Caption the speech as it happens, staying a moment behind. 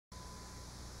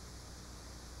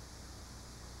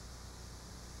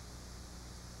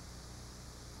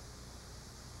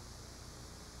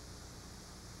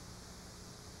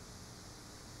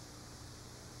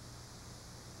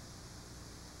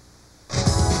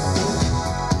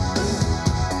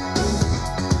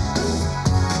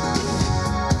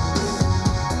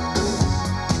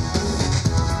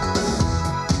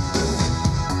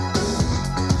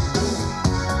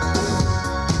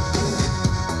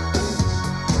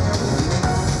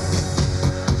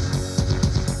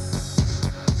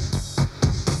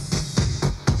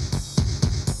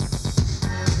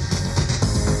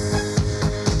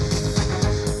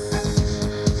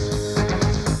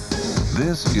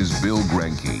is Bill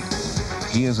Grenke.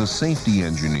 He is a safety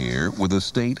engineer with the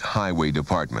State Highway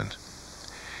Department.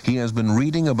 He has been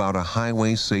reading about a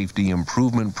highway safety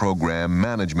improvement program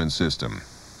management system.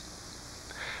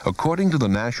 According to the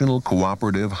National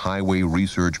Cooperative Highway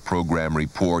Research Program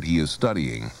report he is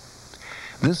studying,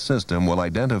 this system will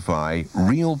identify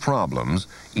real problems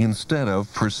instead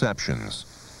of perceptions.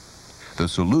 The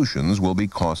solutions will be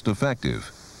cost-effective,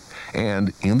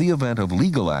 and in the event of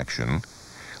legal action,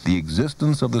 the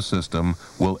existence of the system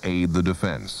will aid the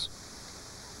defense.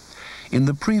 In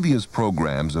the previous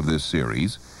programs of this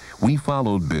series, we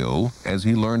followed Bill as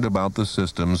he learned about the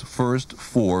system's first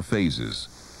 4 phases.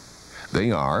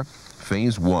 They are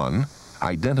Phase 1,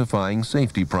 identifying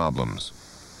safety problems.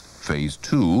 Phase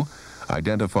 2,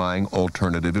 identifying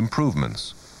alternative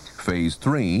improvements. Phase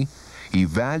 3,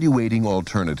 evaluating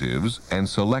alternatives and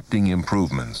selecting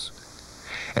improvements.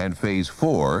 And Phase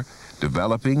 4,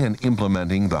 developing and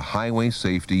implementing the Highway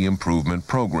Safety Improvement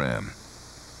Program.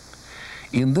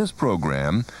 In this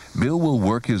program, Bill will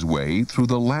work his way through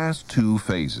the last 2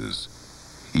 phases,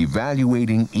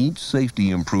 evaluating each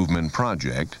safety improvement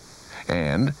project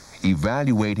and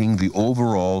evaluating the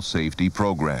overall safety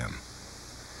program.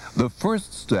 The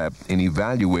first step in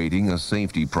evaluating a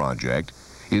safety project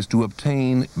is to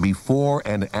obtain before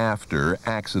and after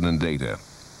accident data.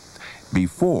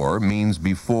 Before means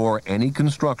before any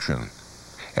construction,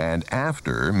 and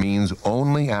after means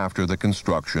only after the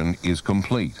construction is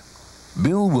complete.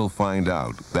 Bill will find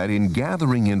out that in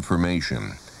gathering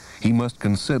information, he must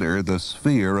consider the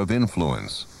sphere of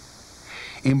influence.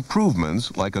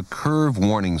 Improvements like a curve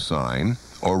warning sign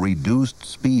or reduced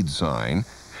speed sign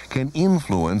can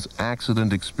influence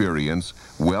accident experience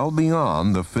well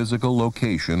beyond the physical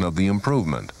location of the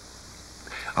improvement.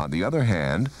 On the other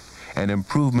hand, an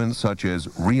improvement such as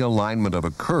realignment of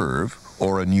a curve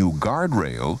or a new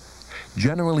guardrail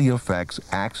generally affects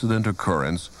accident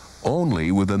occurrence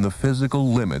only within the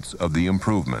physical limits of the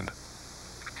improvement.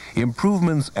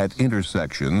 Improvements at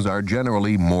intersections are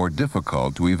generally more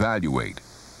difficult to evaluate.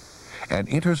 An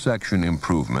intersection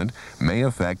improvement may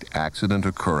affect accident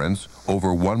occurrence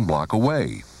over 1 block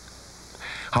away.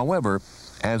 However,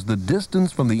 as the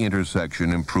distance from the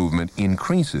intersection improvement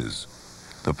increases,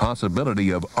 the possibility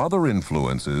of other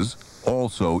influences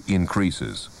also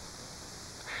increases.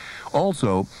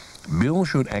 Also, Bill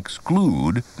should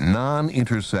exclude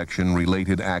non-intersection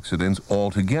related accidents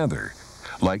altogether,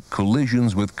 like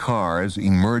collisions with cars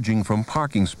emerging from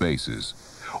parking spaces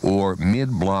or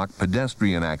mid-block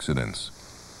pedestrian accidents.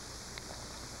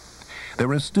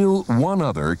 There is still one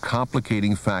other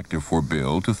complicating factor for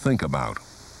Bill to think about.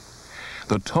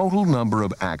 The total number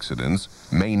of accidents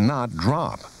may not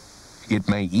drop. It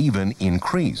may even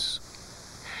increase.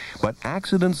 But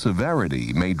accident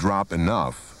severity may drop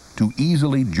enough to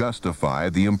easily justify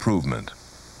the improvement.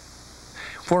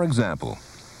 For example,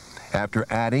 after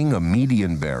adding a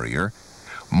median barrier,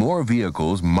 more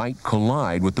vehicles might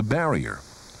collide with the barrier.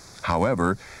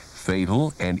 However,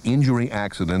 fatal and injury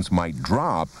accidents might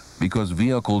drop because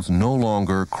vehicles no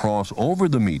longer cross over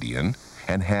the median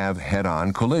and have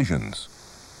head-on collisions.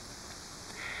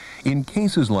 In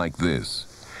cases like this,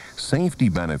 safety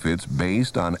benefits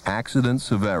based on accident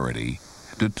severity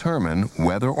determine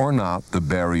whether or not the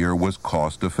barrier was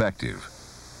cost-effective.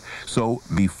 So,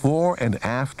 before and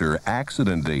after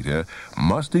accident data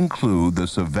must include the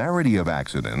severity of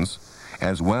accidents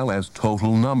as well as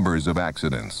total numbers of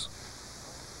accidents.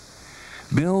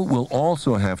 Bill will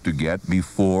also have to get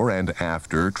before and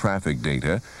after traffic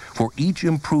data for each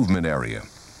improvement area.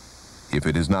 If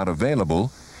it is not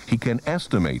available, he can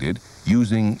estimate it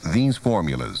using these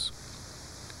formulas.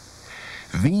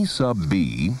 V sub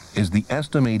B is the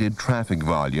estimated traffic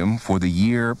volume for the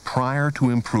year prior to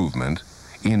improvement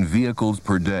in vehicles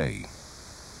per day.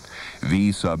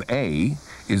 V sub A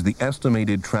is the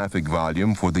estimated traffic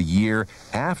volume for the year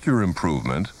after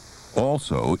improvement,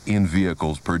 also in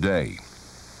vehicles per day.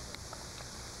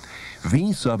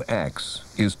 V sub X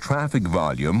is traffic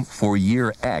volume for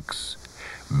year X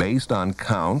based on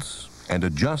counts and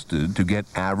adjusted to get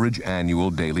average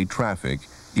annual daily traffic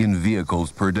in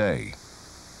vehicles per day.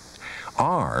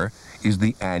 R is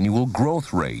the annual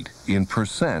growth rate in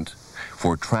percent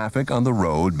for traffic on the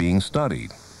road being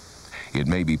studied. It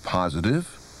may be positive,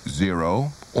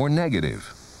 0, or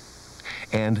negative.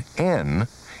 And N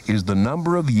is the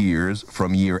number of years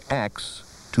from year X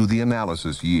to the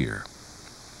analysis year.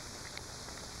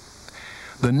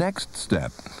 The next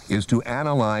step is to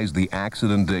analyze the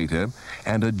accident data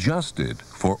and adjust it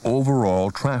for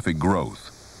overall traffic growth.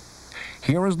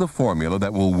 Here is the formula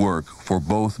that will work for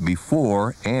both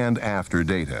before and after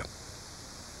data.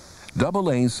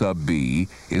 AA sub B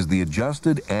is the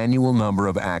adjusted annual number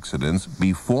of accidents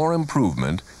before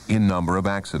improvement in number of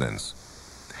accidents.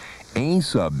 A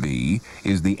sub B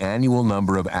is the annual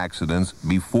number of accidents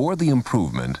before the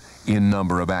improvement in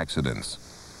number of accidents.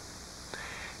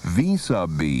 V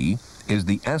sub B is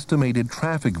the estimated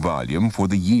traffic volume for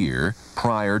the year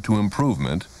prior to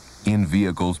improvement in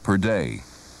vehicles per day.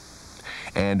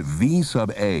 And V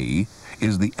sub A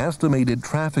is the estimated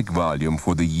traffic volume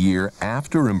for the year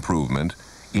after improvement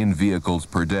in vehicles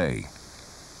per day.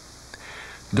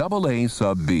 AA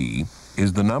sub B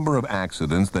is the number of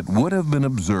accidents that would have been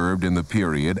observed in the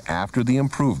period after the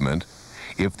improvement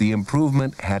if the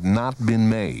improvement had not been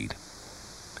made.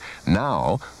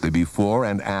 Now, the before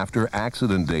and after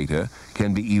accident data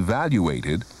can be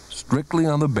evaluated strictly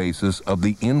on the basis of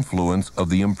the influence of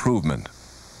the improvement.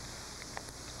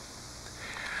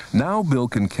 Now Bill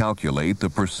can calculate the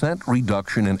percent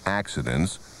reduction in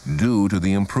accidents due to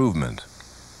the improvement.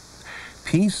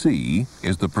 PC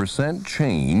is the percent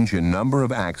change in number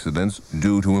of accidents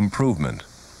due to improvement.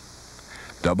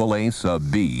 AA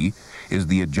sub B is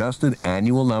the adjusted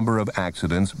annual number of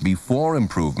accidents before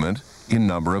improvement in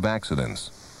number of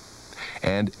accidents.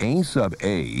 And A sub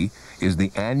A is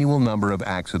the annual number of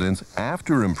accidents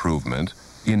after improvement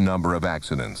in number of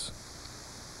accidents.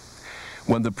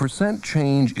 When the percent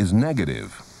change is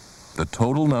negative, the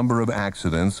total number of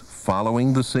accidents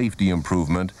following the safety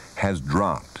improvement has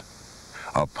dropped.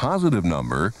 A positive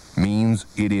number means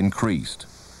it increased.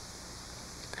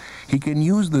 He can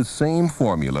use the same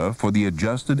formula for the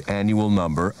adjusted annual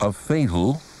number of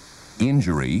fatal,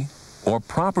 injury, or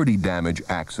property damage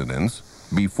accidents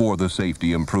before the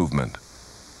safety improvement.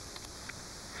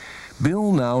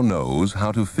 Bill now knows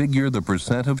how to figure the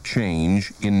percent of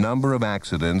change in number of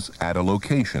accidents at a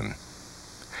location.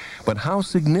 But how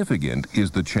significant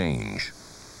is the change?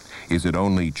 Is it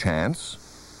only chance?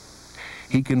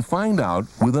 He can find out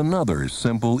with another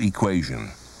simple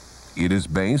equation. It is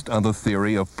based on the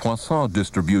theory of Poisson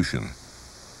distribution.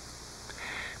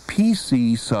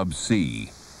 PC sub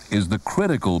C is the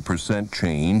critical percent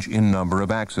change in number of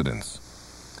accidents.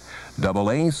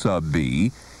 AA sub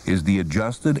B is the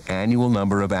adjusted annual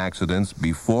number of accidents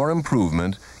before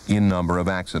improvement in number of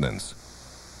accidents.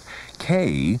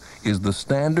 K is the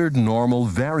standard normal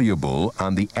variable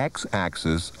on the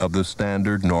x-axis of the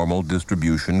standard normal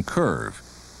distribution curve.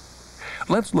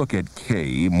 Let's look at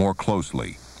K more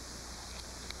closely.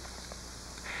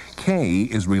 K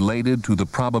is related to the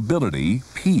probability,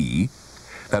 P,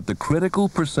 that the critical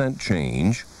percent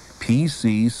change,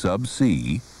 PC sub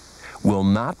C, will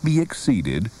not be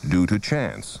exceeded due to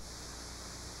chance.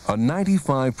 A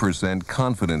 95%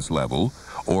 confidence level,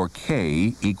 or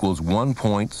K equals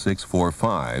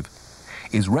 1.645,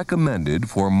 is recommended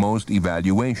for most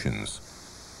evaluations.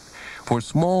 For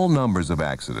small numbers of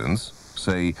accidents,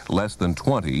 say less than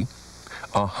 20,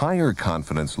 a higher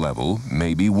confidence level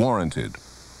may be warranted.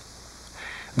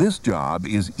 This job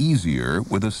is easier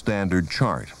with a standard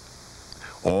chart.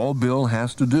 All Bill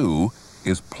has to do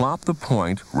is plot the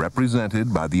point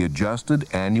represented by the adjusted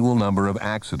annual number of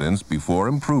accidents before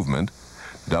improvement,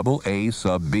 AA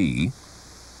sub B,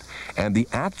 and the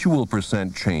actual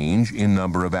percent change in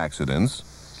number of accidents,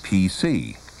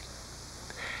 PC.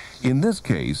 In this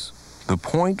case, the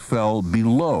point fell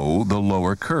below the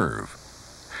lower curve,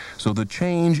 so the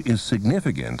change is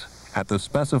significant at the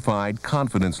specified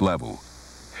confidence level,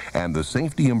 and the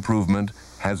safety improvement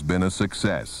has been a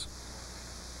success.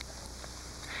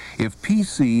 If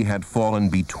PC had fallen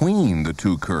between the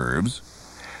two curves,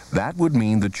 that would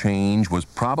mean the change was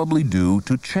probably due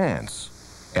to chance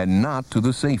and not to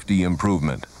the safety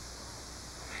improvement.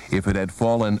 If it had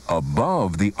fallen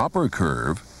above the upper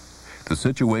curve, the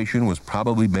situation was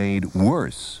probably made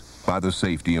worse by the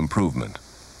safety improvement.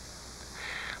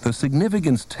 The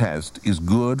significance test is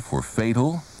good for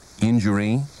fatal,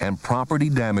 injury, and property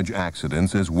damage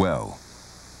accidents as well.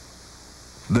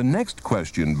 The next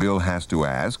question Bill has to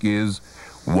ask is,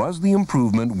 was the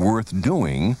improvement worth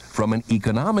doing from an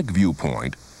economic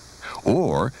viewpoint,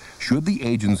 or should the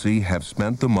agency have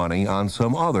spent the money on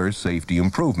some other safety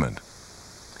improvement?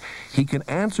 He can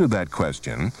answer that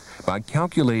question by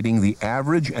calculating the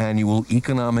average annual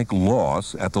economic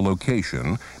loss at the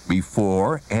location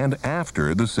before and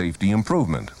after the safety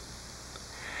improvement.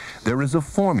 There is a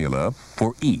formula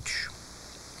for each.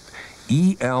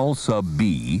 EL sub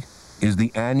B is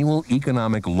the annual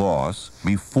economic loss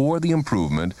before the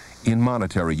improvement in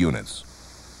monetary units.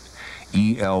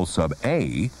 EL sub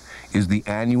A is the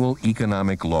annual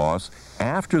economic loss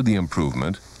after the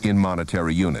improvement in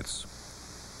monetary units.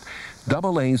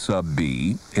 AA sub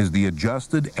B is the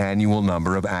adjusted annual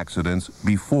number of accidents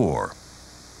before.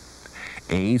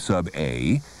 A sub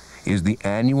A is the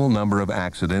annual number of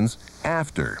accidents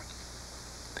after.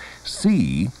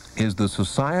 C is the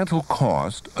societal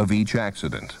cost of each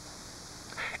accident.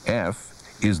 F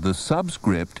is the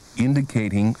subscript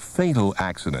indicating fatal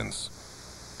accidents.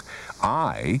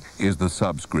 I is the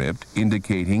subscript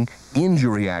indicating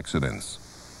injury accidents.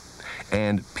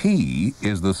 And P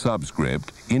is the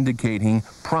subscript indicating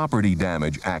property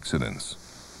damage accidents.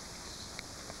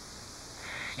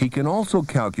 He can also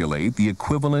calculate the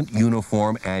equivalent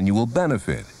uniform annual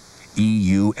benefit,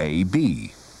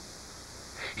 EUAB.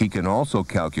 He can also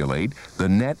calculate the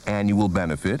net annual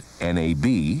benefit,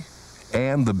 NAB,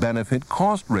 and the benefit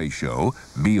cost ratio,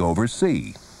 B over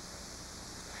C.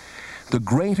 The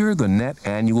greater the net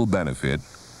annual benefit,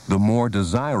 the more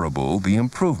desirable the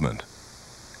improvement.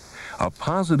 A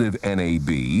positive NAB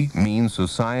means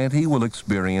society will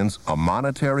experience a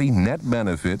monetary net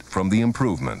benefit from the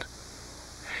improvement.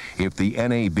 If the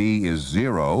NAB is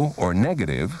 0 or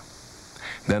negative,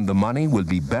 then the money would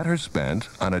be better spent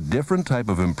on a different type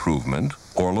of improvement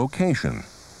or location.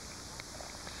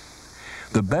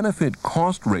 The benefit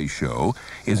cost ratio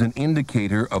is an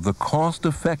indicator of the cost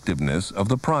effectiveness of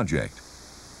the project.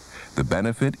 The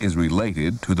benefit is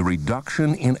related to the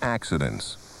reduction in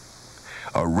accidents.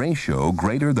 A ratio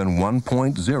greater than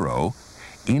 1.0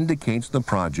 indicates the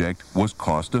project was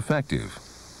cost effective.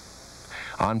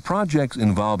 On projects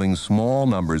involving small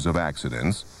numbers of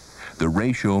accidents, the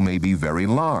ratio may be very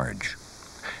large,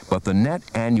 but the net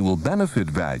annual benefit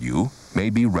value may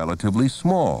be relatively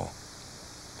small.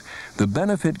 The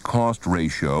benefit cost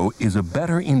ratio is a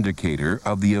better indicator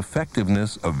of the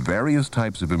effectiveness of various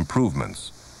types of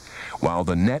improvements, while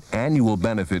the net annual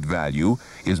benefit value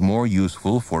is more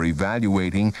useful for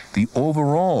evaluating the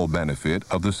overall benefit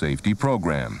of the safety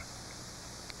program.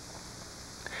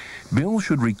 Bill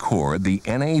should record the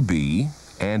NAB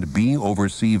and B over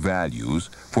C values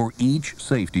for each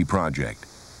safety project,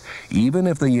 even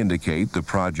if they indicate the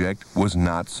project was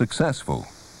not successful.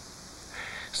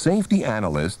 Safety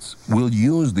analysts will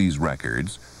use these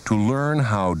records to learn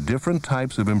how different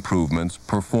types of improvements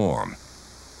perform.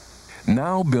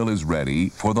 Now Bill is ready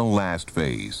for the last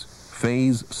phase,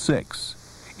 Phase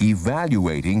 6,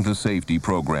 evaluating the safety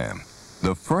program.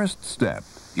 The first step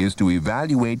is to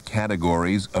evaluate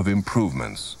categories of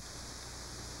improvements.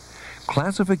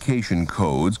 Classification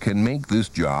codes can make this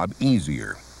job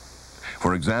easier.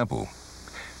 For example,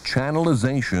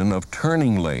 channelization of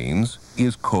turning lanes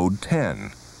is code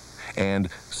 10, and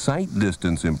sight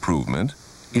distance improvement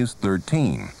is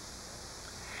 13.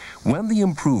 When the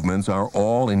improvements are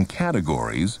all in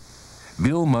categories,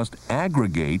 Bill must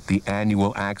aggregate the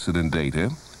annual accident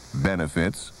data,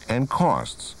 benefits, and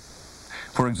costs.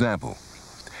 For example,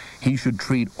 he should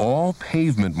treat all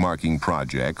pavement marking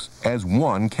projects as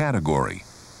one category.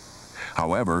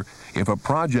 However, if a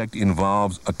project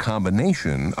involves a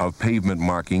combination of pavement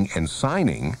marking and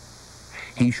signing,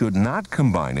 he should not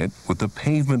combine it with the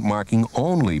pavement marking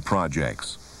only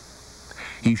projects.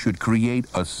 He should create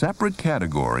a separate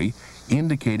category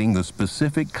indicating the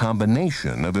specific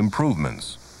combination of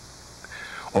improvements.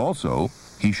 Also,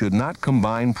 he should not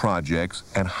combine projects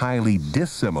at highly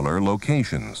dissimilar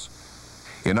locations.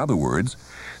 In other words,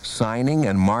 signing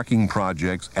and marking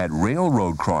projects at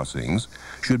railroad crossings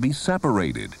should be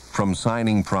separated from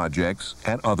signing projects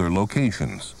at other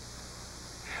locations.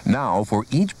 Now, for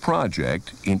each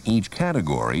project in each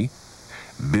category,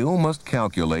 Bill must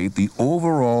calculate the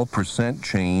overall percent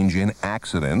change in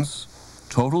accidents,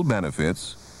 total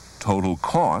benefits, total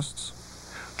costs,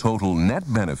 total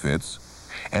net benefits,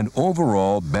 and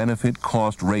overall benefit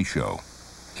cost ratio.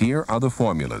 Here are the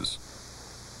formulas.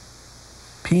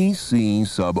 PC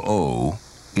sub O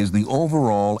is the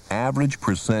overall average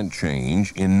percent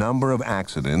change in number of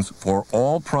accidents for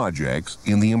all projects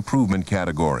in the improvement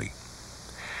category.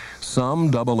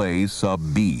 Sum AA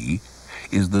sub B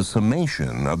is the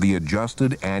summation of the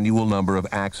adjusted annual number of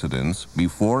accidents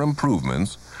before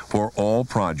improvements for all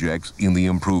projects in the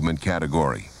improvement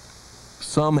category.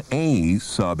 Sum A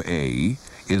sub A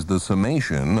is the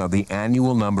summation of the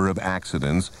annual number of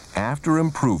accidents after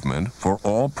improvement for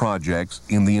all projects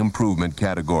in the improvement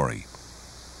category.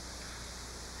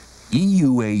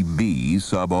 EUAB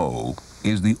sub O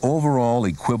is the overall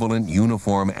equivalent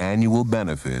uniform annual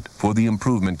benefit for the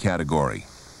improvement category.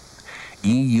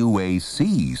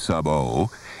 EUAC sub O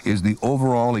is the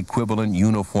overall equivalent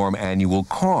uniform annual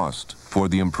cost for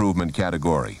the improvement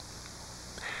category.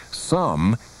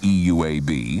 Sum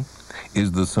EUAB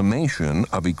is the summation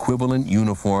of equivalent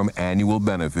uniform annual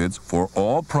benefits for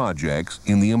all projects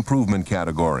in the improvement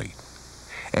category.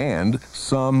 And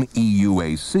sum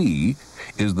EUAC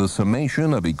is the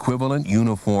summation of equivalent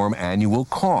uniform annual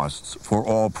costs for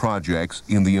all projects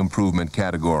in the improvement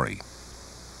category.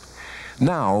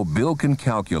 Now, Bill can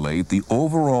calculate the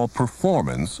overall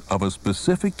performance of a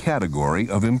specific category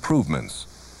of improvements.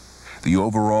 The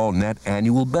overall net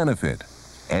annual benefit,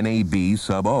 NAB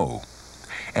sub O,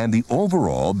 and the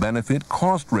overall benefit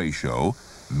cost ratio,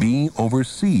 B over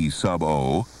C sub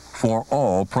O, for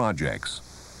all projects.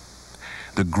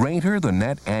 The greater the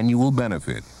net annual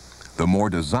benefit, the more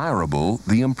desirable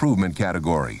the improvement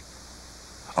category.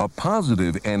 A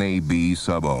positive NAB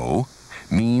sub O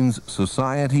means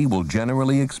society will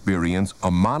generally experience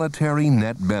a monetary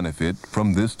net benefit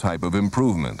from this type of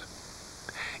improvement.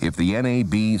 If the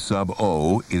NAB sub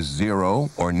O is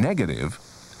 0 or negative,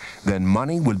 then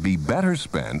money would be better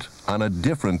spent on a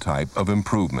different type of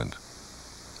improvement.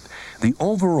 The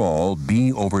overall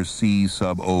B over C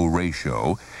sub O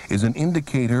ratio is an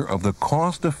indicator of the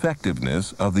cost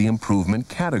effectiveness of the improvement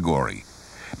category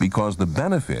because the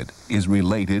benefit is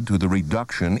related to the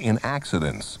reduction in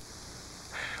accidents.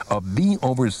 A B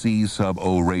over C sub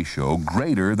O ratio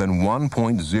greater than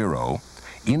 1.0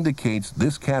 indicates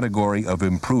this category of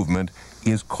improvement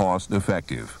is cost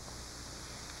effective.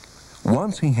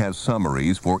 Once he has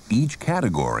summaries for each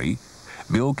category,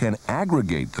 Bill can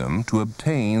aggregate them to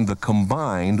obtain the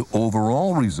combined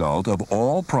overall result of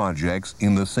all projects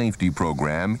in the safety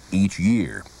program each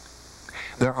year.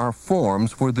 There are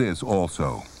forms for this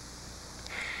also.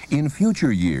 In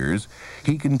future years,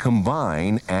 he can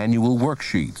combine annual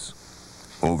worksheets.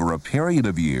 Over a period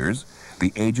of years,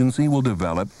 the agency will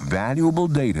develop valuable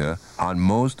data on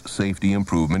most safety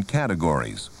improvement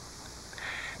categories.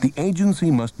 The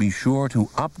agency must be sure to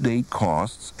update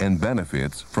costs and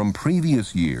benefits from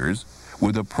previous years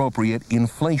with appropriate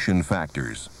inflation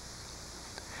factors.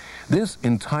 This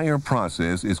entire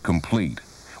process is complete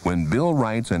when Bill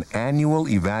writes an annual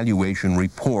evaluation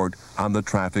report on the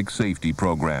traffic safety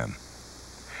program.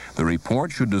 The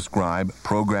report should describe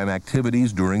program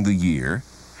activities during the year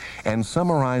and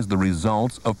summarize the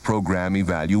results of program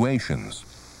evaluations.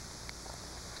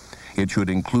 It should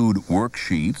include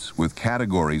worksheets with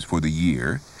categories for the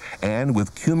year and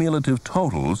with cumulative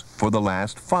totals for the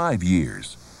last 5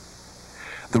 years.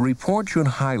 The report should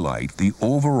highlight the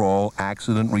overall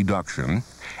accident reduction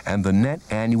and the net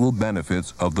annual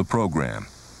benefits of the program,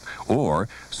 or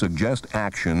suggest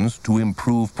actions to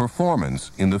improve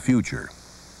performance in the future.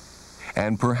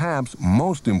 And perhaps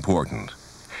most important,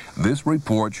 this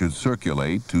report should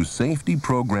circulate to safety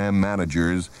program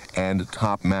managers and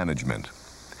top management.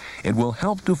 It will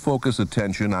help to focus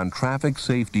attention on traffic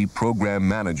safety program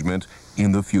management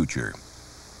in the future.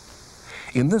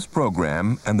 In this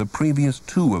program and the previous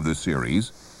 2 of the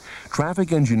series,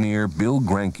 traffic engineer Bill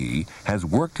Grenke has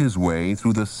worked his way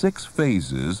through the 6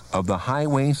 phases of the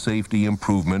Highway Safety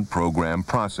Improvement Program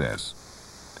process.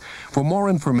 For more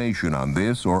information on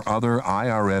this or other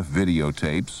IRF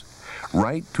videotapes,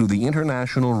 write to the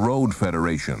International Road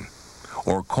Federation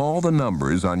or call the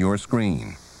numbers on your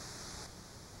screen.